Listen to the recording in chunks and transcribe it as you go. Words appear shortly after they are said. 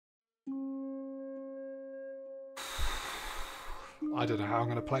I don't know how I'm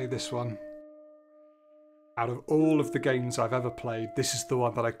going to play this one. Out of all of the games I've ever played, this is the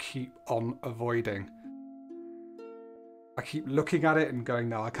one that I keep on avoiding. I keep looking at it and going,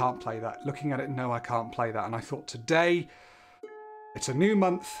 no, I can't play that. Looking at it, no, I can't play that. And I thought today, it's a new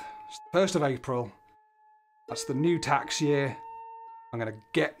month. It's the 1st of April. That's the new tax year. I'm going to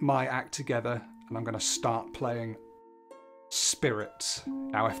get my act together and I'm going to start playing Spirits.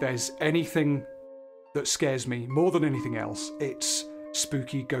 Now, if there's anything that scares me more than anything else, it's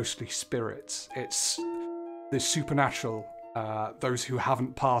spooky, ghostly spirits. It's the supernatural, those who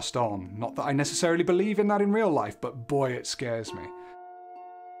haven't passed on. Not that I necessarily believe in that in real life, but boy, it scares me.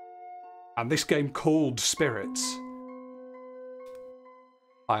 And this game called Spirits,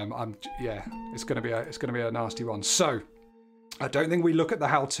 yeah, it's gonna be a nasty one. So, I don't think we look at the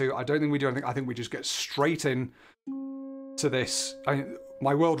how-to. I don't think we do anything. I think we just get straight in to this.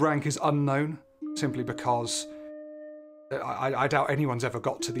 My world rank is unknown, simply because I doubt anyone's ever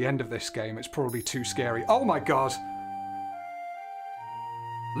got to the end of this game. It's probably too scary. Oh my god!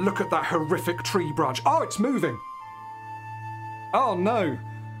 Look at that horrific tree branch. Oh, it's moving! Oh no!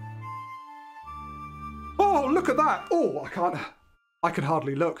 Oh, look at that! Oh, I can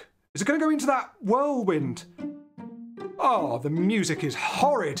hardly look. Is it going to go into that whirlwind? Oh, the music is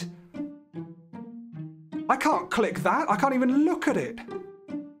horrid. I can't click that. I can't even look at it.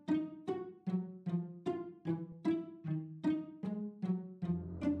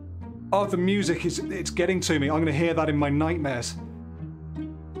 Oh, the music it's getting to me. I'm going to hear that in my nightmares.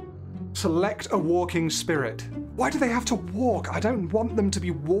 Select a walking spirit. Why do they have to walk? I don't want them to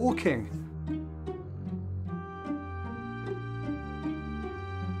be walking.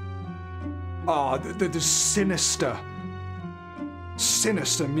 Ah, the sinister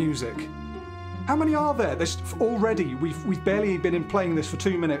music. How many are there? There's already, we've barely been playing this for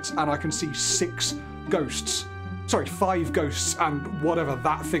 2 minutes and I can see 6 ghosts. Sorry, 5 ghosts and whatever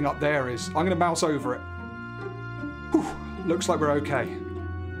that thing up there is. I'm going to mouse over it. Whew, looks like we're okay.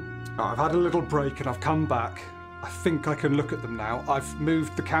 Oh, I've had a little break and I've come back. I think I can look at them now. I've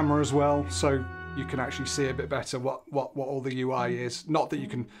moved the camera as well, so you can actually see a bit better what all the UI is. Not that you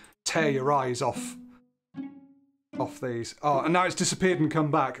can tear your eyes off these. Oh, and now it's disappeared and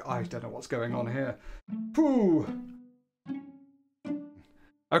come back. I don't know what's going on here. Whew.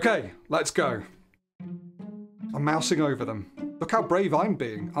 Okay, let's go. I'm mousing over them. Look how brave I'm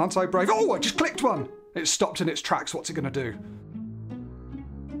being. Aren't I brave? Oh, I just clicked one! It stopped in its tracks. What's it going to do?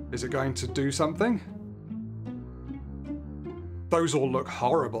 Is it going to do something? Those all look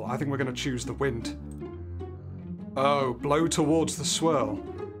horrible. I think we're going to choose the wind. Oh, blow towards the swirl.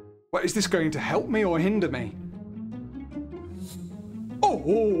 Well, is this going to help me or hinder me?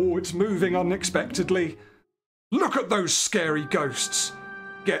 Oh, it's moving unexpectedly. Look at those scary ghosts.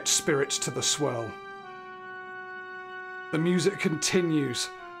 Get spirits to the swirl. The music continues.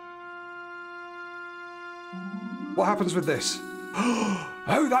 What happens with this?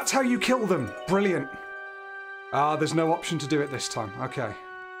 Oh, that's how you kill them. Brilliant. Ah, there's no option to do it this time. Okay.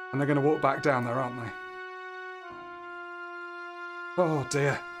 And they're going to walk back down there, aren't they? Oh,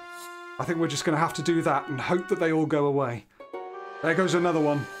 dear. I think we're just going to have to do that and hope that they all go away. There goes another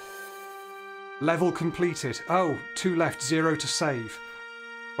one. Level completed. Oh, 2 left, 0 to save.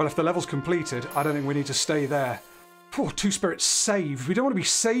 Well, if the level's completed, I don't think we need to stay there. Poor 2 spirits saved. We don't want to be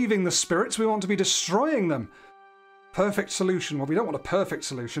saving the spirits, we want to be destroying them. Perfect solution. Well, we don't want a perfect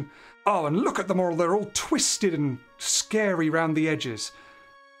solution. Oh, and look at them all. They're all twisted and scary round the edges.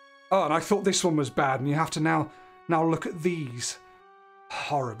 Oh, and I thought this one was bad, and you have to now look at these.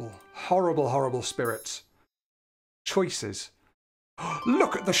 Horrible, horrible, horrible spirits. Choices.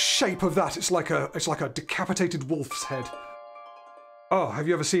 Look at the shape of that. It's like a decapitated wolf's head. Oh, have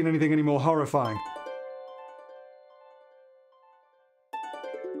you ever seen anything any more horrifying?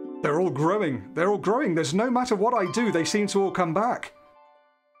 They're all growing. They're all growing. There's no matter what I do, they seem to all come back.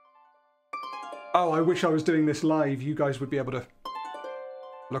 Oh, I wish I was doing this live. You guys would be able to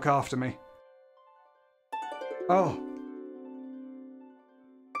look after me. Oh.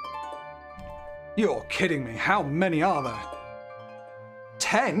 You're kidding me. How many are there?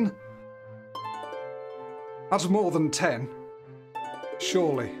 10? That's more than 10.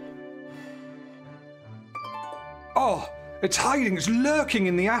 Surely. Oh, it's hiding. It's lurking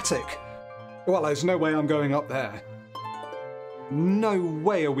in the attic. Well, there's no way I'm going up there. No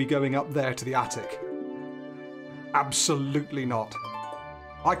way are we going up there to the attic. Absolutely not.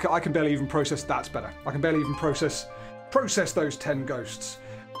 I can barely even process... That's better. I can barely even process those 10 ghosts.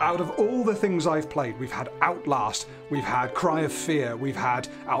 Out of all the things I've played, we've had Outlast, we've had Cry of Fear, we've had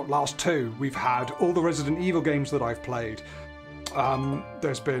Outlast 2, we've had all the Resident Evil games that I've played.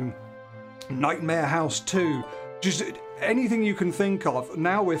 There's been Nightmare House 2, Just anything you can think of.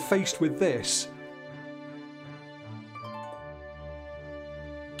 Now we're faced with this.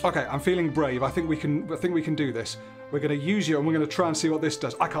 Okay, I'm feeling brave. I think we can do this. We're going to use you and we're going to try and see what this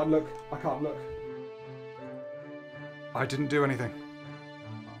does. I can't look. I can't look. I didn't do anything.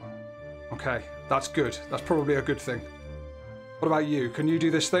 Okay, that's good. That's probably a good thing. What about you? Can you do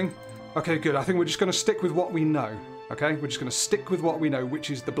this thing? Okay, good. I think we're just going to stick with what we know. Okay, we're just going to stick with what we know, which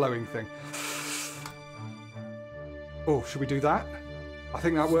is the blowing thing. Oh, should we do that? I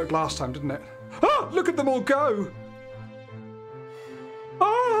think that worked last time, didn't it? Ah! Look at them all go!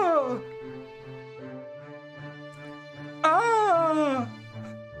 Ah! Ah!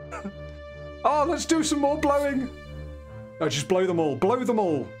 Oh, let's do some more blowing! No, just blow them all. Blow them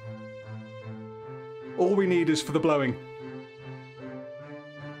all! All we need is for the blowing.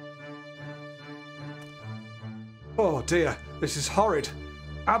 Oh dear, this is horrid.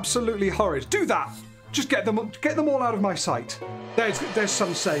 Absolutely horrid. Do that! Just get them all out of my sight. There's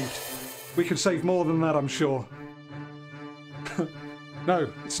some saved. We can save more than that, I'm sure.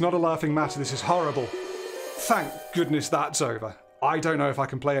 No, it's not a laughing matter. This is horrible. Thank goodness that's over. I don't know if I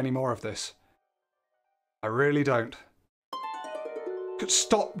can play any more of this. I really don't.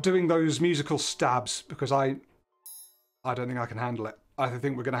 Stop doing those musical stabs, because I don't think I can handle it. I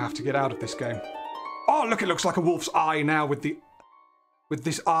think we're going to have to get out of this game. Oh, look, it looks like a wolf's eye now with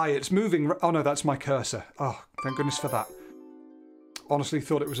this eye. It's moving. Oh no, that's my cursor. Oh, thank goodness for that. Honestly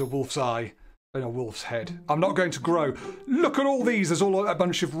thought it was a wolf's eye and a wolf's head. I'm not going to grow. Look at all these. There's all a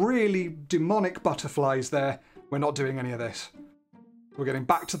bunch of really demonic butterflies there. We're not doing any of this. We're getting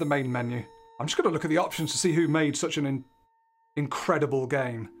back to the main menu. I'm just going to look at the options to see who made such an incredible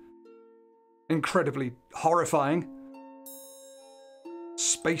game. Incredibly horrifying.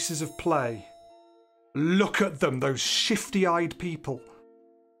 Spaces of play. Look at them, those shifty-eyed people.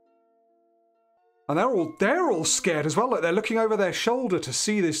 And they're all scared as well. Like they're looking over their shoulder to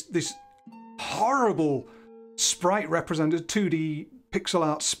see this horrible sprite represented 2D pixel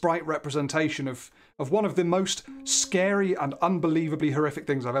art sprite representation of one of the most scary and unbelievably horrific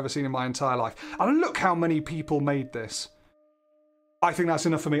things I've ever seen in my entire life. And look how many people made this. I think that's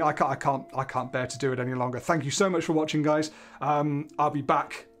enough for me. I can't bear to do it any longer. Thank you so much for watching, guys. I'll be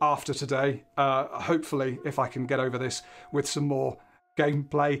back after today. Hopefully, if I can get over this with some more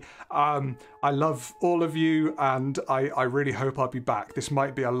gameplay. I love all of you, and I really hope I'll be back. This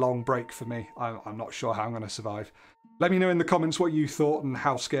might be a long break for me. I'm not sure how I'm going to survive. Let me know in the comments what you thought and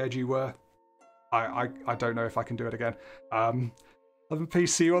how scared you were. I don't know if I can do it again. Love and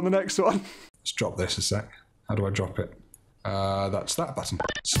peace. See you on the next one. Let's drop this a sec. How do I drop it? That's that button.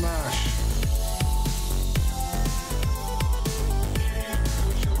 Smash!